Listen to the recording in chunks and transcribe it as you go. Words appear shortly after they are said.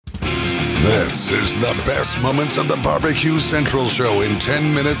This is the best moments of the BBQ Central Show in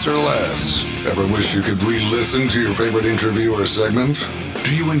 10 minutes or less. Ever wish you could re-listen to your favorite interview or segment?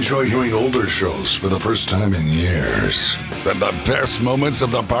 Do you enjoy hearing older shows for the first time in years? Then the best moments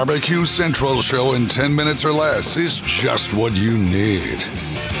of the BBQ Central Show in 10 minutes or less is just what you need.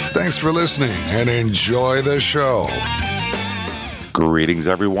 Thanks for listening and enjoy the show. Greetings,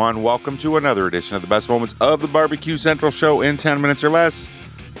 everyone. Welcome to another edition of the best moments of the BBQ Central Show in 10 minutes or less.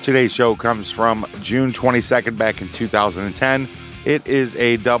 Today's show comes from June 22nd back in 2010. It is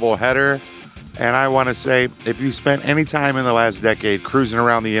a double header, and I want to say, if you spent any time in the last decade cruising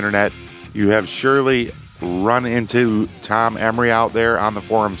around the internet, you have surely run into Tom Emery out there on the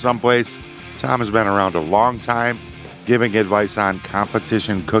forum someplace. Tom has been around a long time, giving advice on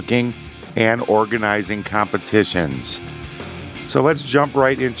competition cooking and organizing competitions. So let's jump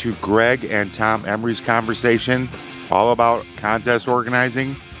right into Greg and Tom Emery's conversation all about contest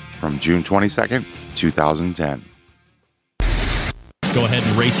organizing from June 22nd, 2010. Let's go ahead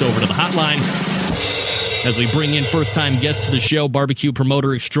and race over to the hotline as we bring in first-time guests to the show, barbecue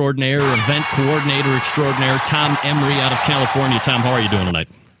promoter extraordinaire, event coordinator extraordinaire, Tom Emery out of California. Tom, how are you doing tonight?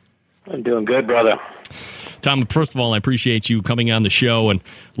 I'm doing good, brother. Tom, first of all, I appreciate you coming on the show and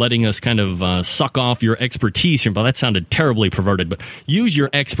letting us kind of suck off your expertise. Well, that sounded terribly perverted, but use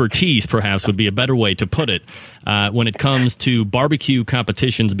your expertise, perhaps, would be a better way to put it when it comes to barbecue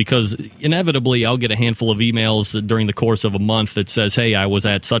competitions, because inevitably I'll get a handful of emails during the course of a month that says, hey, I was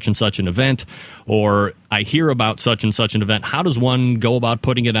at such and such an event, or I hear about such and such an event. How does one go about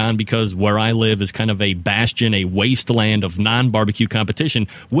putting it on? Because where I live is kind of a bastion, a wasteland of non-barbecue competition,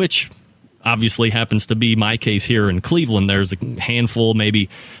 which obviously happens to be my case here in Cleveland. There's a handful, maybe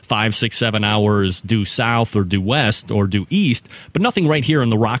 5, 6, 7 hours due south or due west or due east, but nothing right here in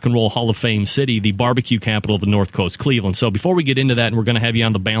the Rock and Roll Hall of Fame city, the barbecue capital of the North Coast, Cleveland. So before we get into that, and we're going to have you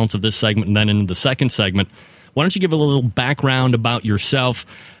on the balance of this segment and then into the second segment, why don't you give a little background about yourself,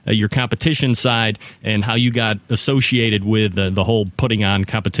 your competition side, and how you got associated with the whole putting on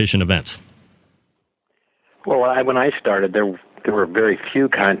competition events? Well, when I started, there were very few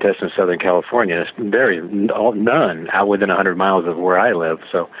contests in Southern California. None out within 100 miles of where I live.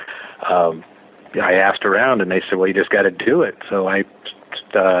 So I asked around, and they said, "Well, you just got to do it." So I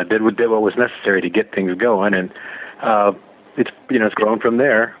did what was necessary to get things going, and it's grown from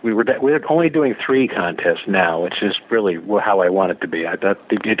there. We're only doing 3 contests now, which is really how I want it to be. I thought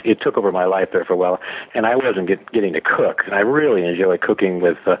it took over my life there for a while, and I wasn't getting to cook, and I really enjoy cooking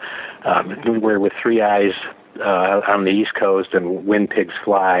with 3 eyes. On the East Coast and When Pigs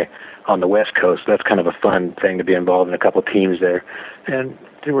Fly on the West Coast. That's kind of a fun thing to be involved in, a couple teams there. And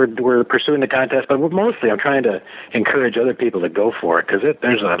we're pursuing the contest, but mostly I'm trying to encourage other people to go for it, because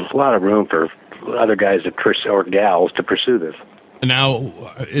there's a lot of room for other guys or gals to pursue this. Now,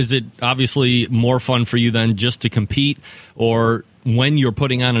 is it obviously more fun for you then just to compete, or when you're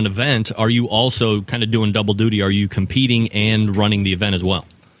putting on an event, are you also kind of doing double duty? Are you competing and running the event as well?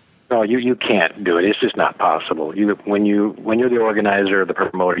 No, you can't do it. It's just not possible. When you're the organizer or the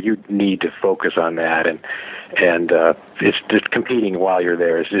promoter, you need to focus on that, and it's just competing while you're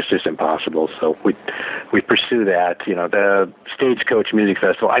there is just impossible. So we pursue that. The Stagecoach Music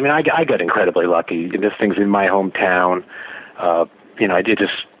Festival. I mean, I got incredibly lucky. This thing's in my hometown. I did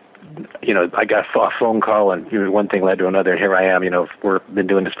just. I got a phone call, and one thing led to another, and here I am. We've been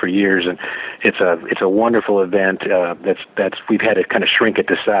doing this for years, and it's a wonderful event. We've had to kind of shrink it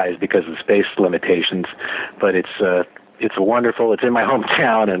to size because of space limitations, but it's wonderful. It's in my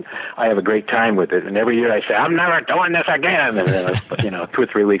hometown, and I have a great time with it. And every year I say, I'm never doing this again. And then, 2 or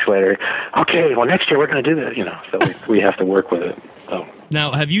 3 weeks later, okay, well, next year we're going to do this. So we have to work with it. So.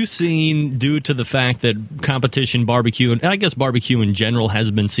 Now, have you seen, due to the fact that competition barbecue, and I guess barbecue in general,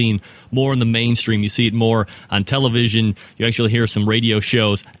 has been seen more in the mainstream, you see it more on television, you actually hear some radio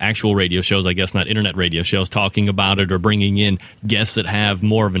shows, actual radio shows, I guess not internet radio shows, talking about it or bringing in guests that have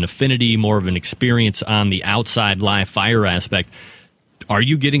more of an affinity, more of an experience on the outside live fire aspect. Are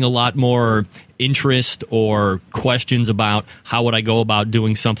you getting a lot more interest or questions about how would I go about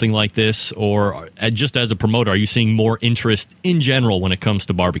doing something like this? Or just as a promoter, are you seeing more interest in general when it comes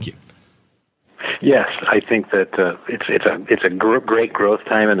to barbecue? Yes, I think that it's a great growth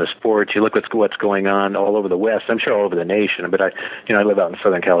time in the sport. You look at what's going on all over the West. I'm sure all over the nation, but I live out in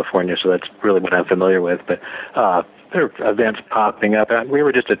Southern California, so that's really what I'm familiar with. But there are events popping up. We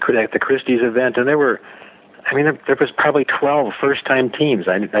were just at the Christie's event, and there was probably 12 first-time teams.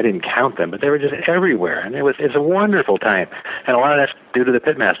 I didn't count them, but they were just everywhere, and it's a wonderful time. And a lot of that's due to the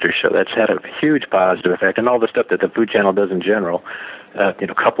Pitmasters show. That's had a huge positive effect, and all the stuff that the Food Channel does in general,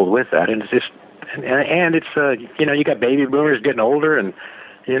 coupled with that. And it's just, and it's you got baby boomers getting older, and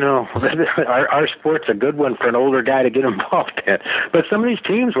our sport's a good one for an older guy to get involved in. But some of these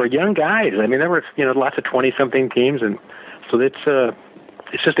teams were young guys. I mean, there were lots of 20-something teams, and so it's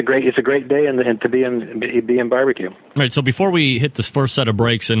just a great day and to be in barbecue. All right, so before we hit this first set of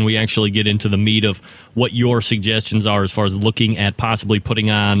breaks and we actually get into the meat of what your suggestions are as far as looking at possibly putting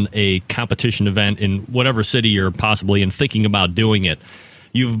on a competition event in whatever city you're possibly in, thinking about doing it.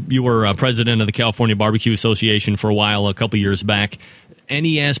 You were president of the California Barbecue Association for a while, a couple years back.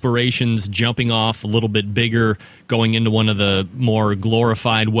 Any aspirations jumping off a little bit bigger, going into one of the more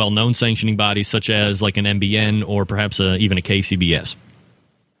glorified, well-known sanctioning bodies such as like an MBN or perhaps even a KCBS?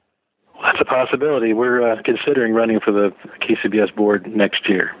 That's a possibility. We're considering running for the KCBS board next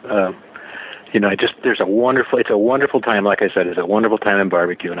year. It's a wonderful time. Like I said, it's a wonderful time in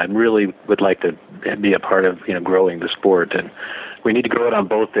barbecue, and I really would like to be a part of growing the sport. And we need to grow it on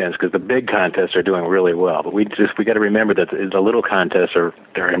both ends because the big contests are doing really well. But we got to remember that the little contests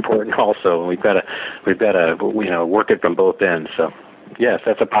they're important also, and we've got to work it from both ends. So. Yes,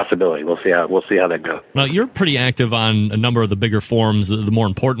 that's a possibility. We'll see how that goes. Now, you're pretty active on a number of the bigger forums, the more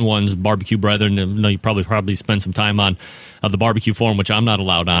important ones, Barbecue Brethren. You probably spend some time on the Barbecue Forum, which I'm not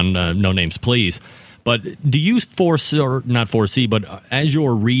allowed on. No names, please. But do you not foresee, but as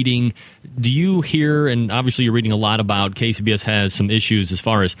you're reading, do you hear, and obviously you're reading a lot about KCBS has some issues as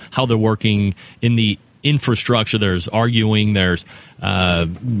far as how they're working in the infrastructure. There's arguing, there's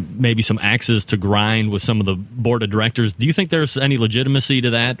maybe some axes to grind with some of the board of directors. Do you think there's any legitimacy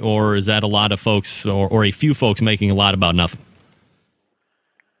to that, or is that a lot of folks or a few folks making a lot about nothing?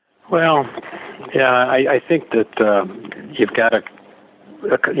 Well, yeah, I think that you've got a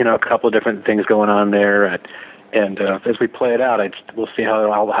couple of different things going on there. And as we play it out, we'll see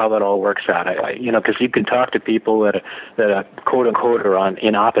how that all works out. Because you can talk to people that quote unquote are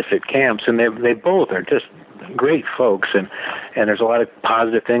in opposite camps, and they both are just great folks, and there's a lot of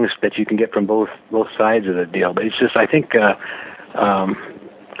positive things that you can get from both sides of the deal. But it's just I think the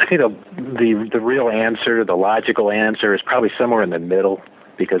real answer, the logical answer, is probably somewhere in the middle,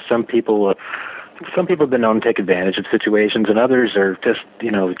 because some people have been known to take advantage of situations, and others are just,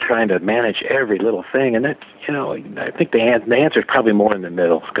 trying to manage every little thing. And that's, I think the answer is probably more in the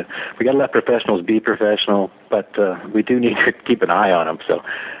middle. We got to let professionals be professional, but we do need to keep an eye on them. So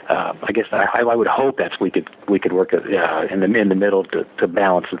I guess I would hope we could work in the middle to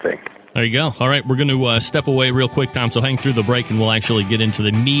balance the thing. There you go. All right, we're going to step away real quick, Tom, so hang through the break, and we'll actually get into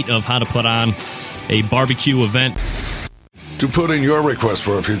the meat of how to put on a barbecue event. To put in your request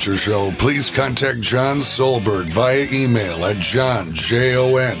for a future show, please contact John Solberg via email at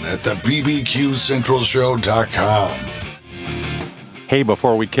johnjon@bbqcentralshow.com. Hey,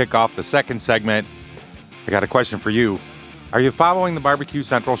 before we kick off the second segment, I got a question for you. Are you following the Barbecue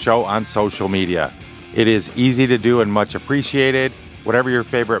Central Show on social media? It is easy to do and much appreciated. Whatever your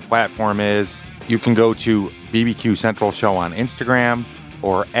favorite platform is, you can go to BBQ Central Show on Instagram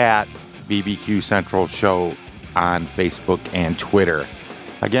or at BBQ Central Show on Facebook and Twitter.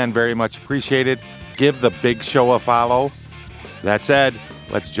 Again, very much appreciated. Give the big show a follow. That said,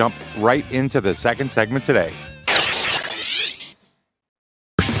 let's jump right into the second segment today.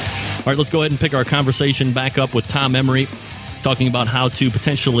 All right, let's go ahead and pick our conversation back up with Tom Emery, talking about how to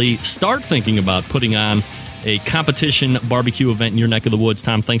potentially start thinking about putting on a competition barbecue event in your neck of the woods.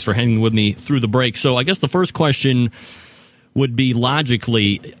 Tom, thanks for hanging with me through the break. So I guess the first question would be,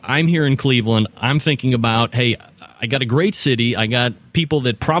 logically, I'm here in Cleveland. I'm thinking about, hey, I got a great city. I got people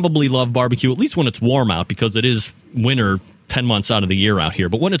that probably love barbecue, at least when it's warm out, because it is winter 10 months out of the year out here.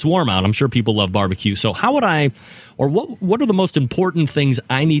 But when it's warm out, I'm sure people love barbecue. So how would I, or what are the most important things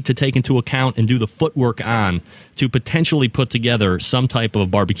I need to take into account and do the footwork on to potentially put together some type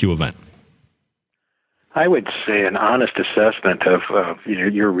of barbecue event? I would say an honest assessment of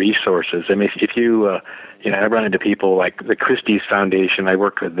your resources. I mean, if you I run into people like the Christie's Foundation. I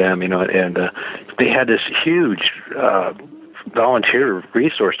worked with them, and they had this huge volunteer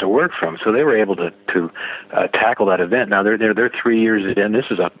resource to work from, so they were able to tackle that event. Now they're 3 years in. This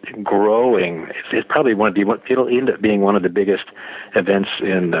is a growing. It's probably it'll end up being one of the biggest events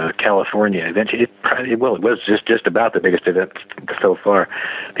in California. Eventually, it was just about the biggest event so far,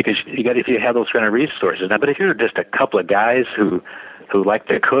 because if you have those kind of resources. Now, but if you're just a couple of guys who like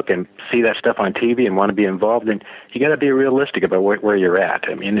to cook and see that stuff on TV and want to be involved, then you got to be realistic about where you're at.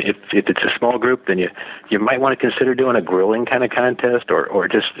 I mean, if it's a small group, then you might want to consider doing a grilling kind of contest, or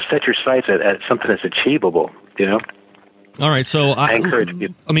just set your sights at something that's achievable, All right, so I encourage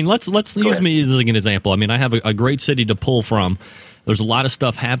you. I mean, let's use me as an example. I mean, I have a great city to pull from. There's a lot of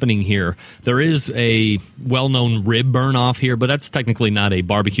stuff happening here. There is a well-known rib burn-off here, but that's technically not a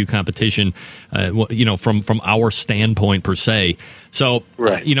barbecue competition, from our standpoint per se. So,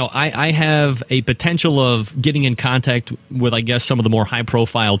 right. I have a potential of getting in contact with, I guess, some of the more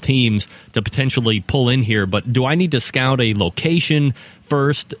high-profile teams to potentially pull in here. But do I need to scout a location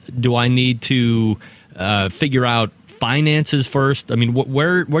first? Do I need to figure out finances first? I mean,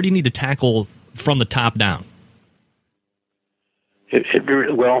 where do you need to tackle from the top down? It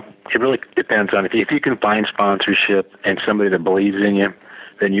really depends on if you can find sponsorship and somebody that believes in you,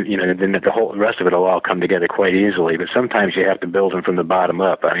 then then the whole rest of it will all come together quite easily. But sometimes you have to build them from the bottom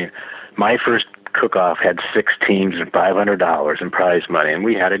up. I mean, my first cook-off had 6 teams and $500 in prize money, and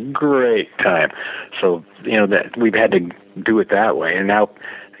we had a great time. So that we've had to do it that way, and now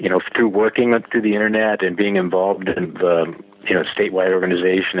through working through the internet and being involved in the statewide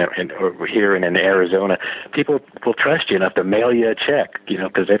organization and over here and in Arizona, people will trust you enough to mail you a check,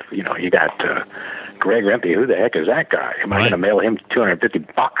 because if you got Greg Rempe, who the heck is that guy? Am I going to mail him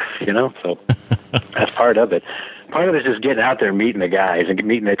 $250? So that's part of it. Part of it is just getting out there, meeting the guys and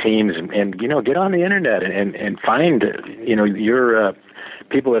meeting the teams, and get on the internet and find your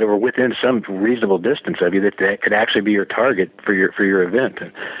people that are within some reasonable distance of you that could actually be your target for your event.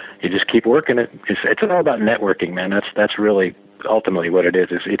 And you just keep working it. It's all about networking, man. That's really ultimately what it is.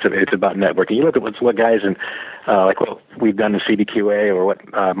 It's about networking. You look at what guys in like what we've done in CBQA or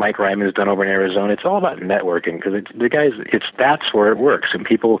what Mike Ryman has done over in Arizona. It's all about networking because that's where it works. And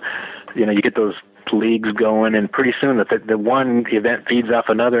people, you get those leagues going, and pretty soon the one event feeds off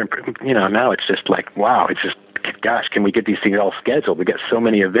another, and now it's just like, wow, it's just, gosh, can we get these things all scheduled? We got so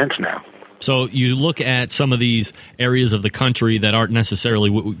many events now. So you look at some of these areas of the country that aren't necessarily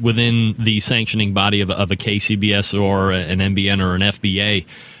within the sanctioning body of a KCBS or an NBN or an FBA.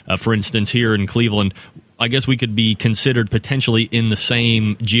 For instance, here in Cleveland, I guess we could be considered potentially in the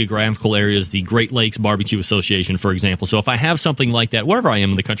same geographical area as the Great Lakes Barbecue Association, for example. So if I have something like that, wherever I am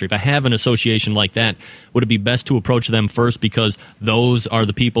in the country, if I have an association like that, would it be best to approach them first because those are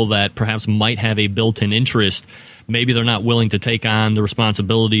the people that perhaps might have a built-in interest? Maybe they're not willing to take on the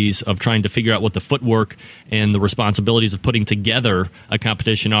responsibilities of trying to figure out what the footwork and the responsibilities of putting together a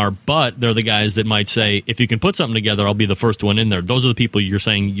competition are, but they're the guys that might say, if you can put something together, I'll be the first one in there. Those are the people you're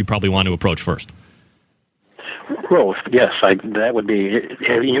saying you probably want to approach first. Well, yes, that would be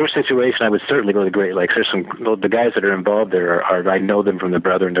in your situation. I would certainly go to the Great Lakes. There's the guys that are involved there are I know them from the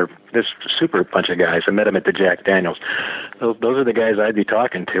Brethren. They're this super bunch of guys. I met them at the Jack Daniels. Those are the guys I'd be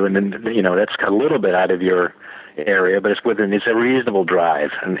talking to, and then that's a little bit out of your area, but it's a reasonable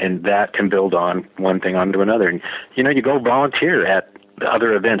drive, and that can build on one thing onto another. And you go volunteer at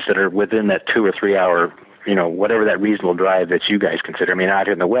other events that are within that 2 or 3 hour, whatever that reasonable drive that you guys consider. I mean, out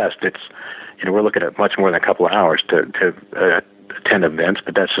here in the West, it's we're looking at much more than a couple of hours to attend events,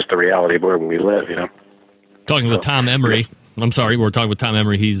 but that's just the reality of where we live. Talking with Tom Emery. I'm sorry, we're talking with Tom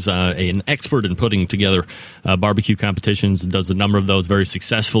Emery. He's an expert in putting together barbecue competitions, does a number of those very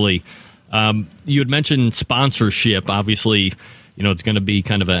successfully. You had mentioned sponsorship. Obviously, it's going to be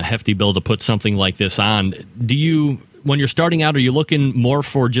kind of a hefty bill to put something like this on. When you're starting out, are you looking more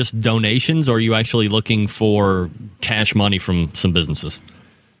for just donations, or are you actually looking for cash money from some businesses?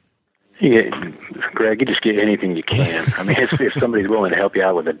 Yeah, Greg, you just get anything you can. I mean, if somebody's willing to help you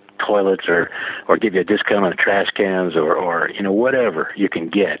out with the toilets or give you a discount on the trash cans or whatever you can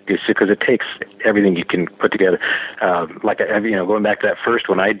get, because it takes everything you can put together. Going back to that first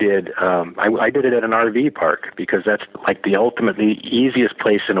one I did, I did it at an RV park because that's like the ultimately easiest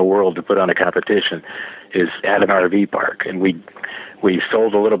place in the world to put on a competition is at an RV park. And we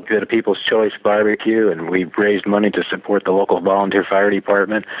sold a little bit of People's Choice barbecue, and we raised money to support the local volunteer fire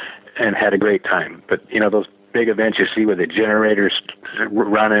department and had a great time. But, those big events you see with the generators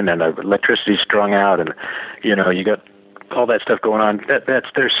running and the electricity strung out and, you got all that stuff going on,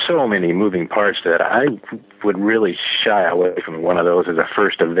 there's so many moving parts that I would really shy away from one of those as a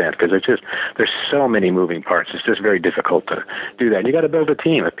first event because there's so many moving parts. It's just very difficult to do that. And you got to build a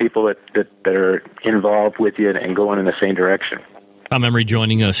team of people that are involved with you and going in the same direction. Tom Emery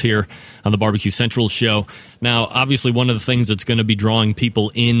joining us here on the Barbecue Central show. Now, obviously, one of the things that's going to be drawing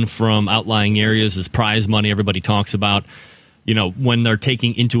people in from outlying areas is prize money. Everybody talks about, when they're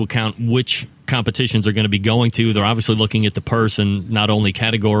taking into account which competitions are going to be going to, they're obviously looking at the purse and not only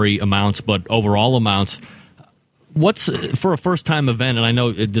category amounts, but overall amounts. What's for a first-time event, and I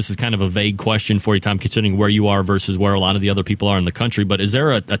know this is kind of a vague question for you, Tom, considering where you are versus where a lot of the other people are in the country, but is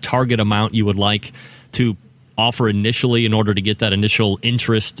there a target amount you would like to offer initially in order to get that initial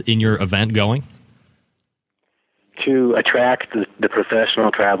interest in your event going? to attract the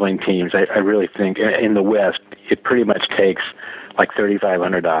professional traveling teams, I really think in the West, it pretty much takes like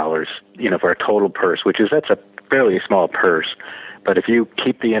 $3,500, for a total purse, that's a fairly small purse. But if you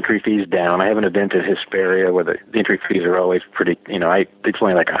keep the entry fees down, I have an event in Hesperia where the entry fees are always pretty, it's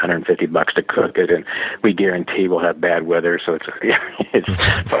only like $150 to cook it, and we guarantee we'll have bad weather, so it's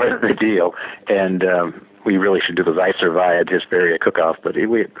part of the deal. And we really should do those I Survived Hesperia cook-off, but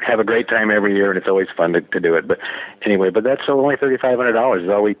we have a great time every year, and it's always fun to do it. But anyway, that's only $3,500 is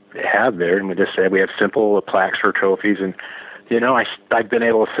all we have there, and we just said we have simple plaques for trophies, and I've been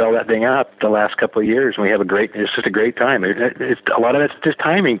able to sell that thing out the last couple of years, and it's just a great time. It's a lot of it's just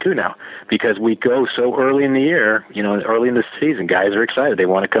timing too now, because we go so early in the year, early in the season, guys are excited. They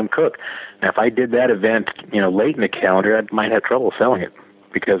want to come cook. Now, if I did that event, late in the calendar, I might have trouble selling it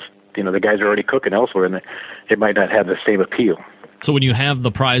because, the guys are already cooking elsewhere, and it might not have the same appeal. So when you have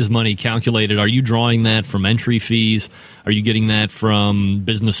the prize money calculated, are you drawing that from entry fees? Are you getting that from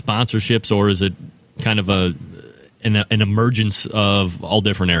business sponsorships, or is it kind of an emergence of all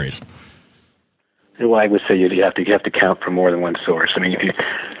different areas? Well, I would say you have to count from more than one source. I mean,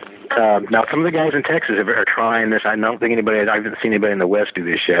 now some of the guys in Texas are trying this. I haven't seen anybody in the West do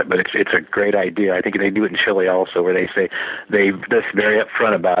this yet, but it's a great idea. I think they do it in Chile also, where they say they're very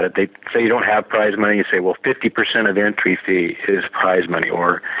upfront about it. They say you don't have prize money. You say, well, 50% of the entry fee is prize money,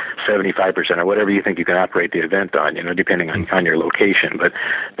 or 75%, or whatever you think you can operate the event on, depending on your location. But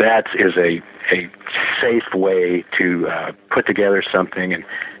that is a safe way to put together something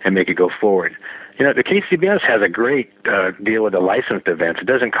and make it go forward. The KCBS has a great deal with the licensed events. It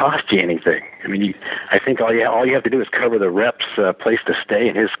doesn't cost you anything. I mean, I think all you have to do is cover the rep's place to stay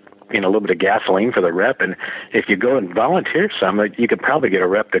and his, a little bit of gasoline for the rep. And if you go and volunteer some, you could probably get a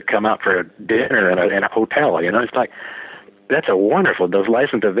rep to come out for a dinner in a hotel. It's like, those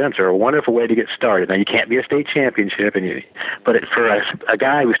licensed events are a wonderful way to get started. Now, you can't be a state championship, but for a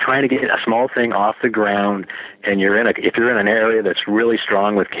guy who's trying to get a small thing off the ground, and if you're in an area that's really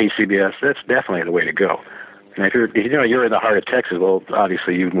strong with KCBS, that's definitely the way to go. And if you're in the heart of Texas, well,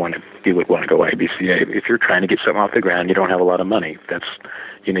 obviously you would want to go IBCA. If you're trying to get something off the ground, you don't have a lot of money. That's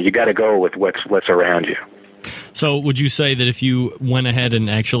you got to go with what's around you. So would you say that if you went ahead and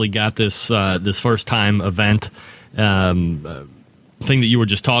actually got this first time event thing that you were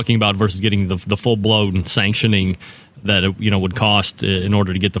just talking about versus getting the full blown sanctioning that would cost in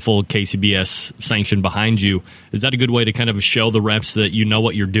order to get the full KCBS sanction behind you, is that a good way to kind of show the reps that you know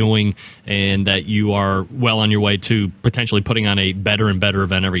what you're doing and that you are well on your way to potentially putting on a better and better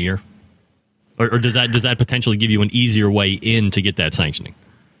event every year? Or does that potentially give you an easier way in to get that sanctioning?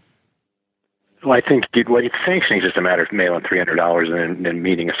 Well, I think sanctioning is just a matter of mailing $300 and then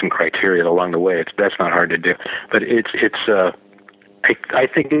meeting some criteria along the way. That's not hard to do, but I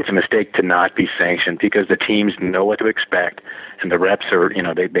think it's a mistake to not be sanctioned because the teams know what to expect, and the reps are,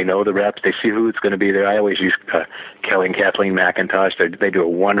 they know the reps. They see who's going to be there. I always use Kelly and Kathleen McIntosh. They do a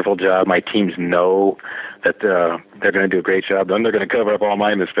wonderful job. My teams know that they're going to do a great job. Then they're going to cover up all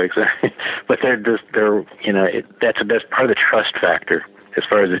my mistakes, but that's part of the trust factor as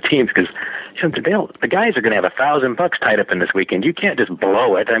far as the teams, because the guys are going to have $1,000 tied up in this weekend. You can't just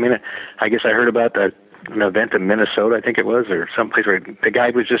blow it. I mean, I guess I heard about an event in Minnesota, I think it was, or someplace where the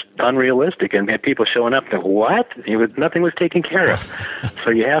guy was just unrealistic and had people showing up and what? Nothing was taken care of. So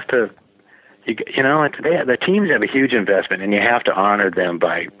you have to, the teams have a huge investment, and you have to honor them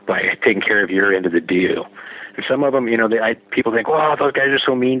by taking care of your end of the deal. And some of them, people think, "Wow, those guys are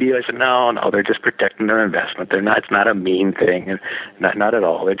so mean to you." I said, "No, they're just protecting their investment. They're not. It's not a mean thing, and not at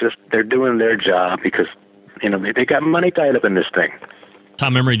all. They're doing their job because, they got money tied up in this thing."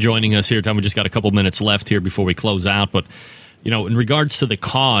 Tom Emery joining us here. Tom, we just got a couple minutes left here before we close out. But, in regards to the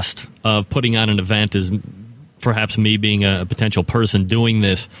cost of putting on an event, is perhaps me being a potential person doing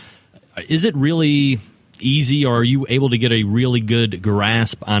this, is it really easy, or are you able to get a really good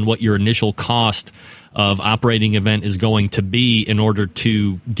grasp on what your initial cost of operating event is going to be in order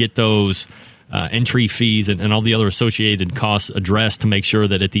to get those entry fees and all the other associated costs addressed to make sure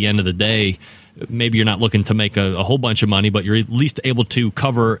that at the end of the day, maybe you're not looking to make a whole bunch of money, but you're at least able to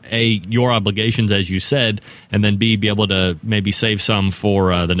cover your obligations, as you said, and then be able to maybe save some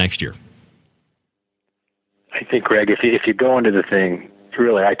for the next year? I think, Greg, if you go into the thing,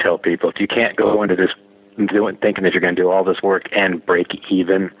 really, I tell people, if you can't go into this thinking that you're going to do all this work and break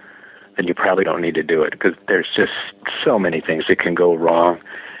even, then you probably don't need to do it, because there's just so many things that can go wrong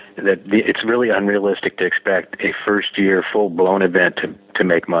that it's really unrealistic to expect a first-year full-blown event to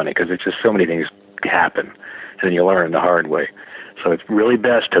make money, because it's just so many things happen, and then you learn the hard way. So it's really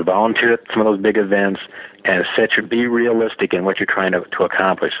best to volunteer at some of those big events and be realistic in what you're trying to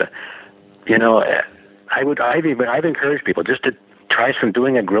accomplish. I've encouraged people just to try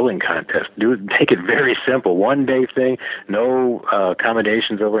doing a grilling contest. Make it very simple, 1 day thing, no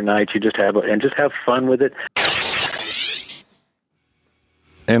accommodations overnight. You just have fun with it.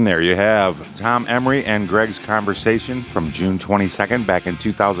 And there you have Tom Emery and Greg's conversation from June 22nd back in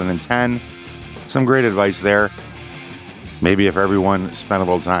 2010. Some great advice there. Maybe if everyone spent a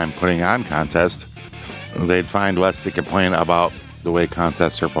little time putting on contests, they'd find less to complain about the way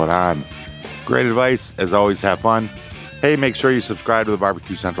contests are put on. Great advice. As always, have fun. Hey, make sure you subscribe to the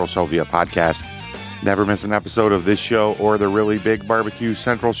Barbecue Central Show via podcast. Never miss an episode of this show or the Really Big Barbecue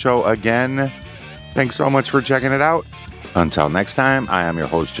Central Show again. Thanks so much for checking it out. Until next time, I am your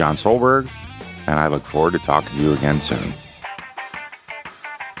host, John Solberg, and I look forward to talking to you again soon.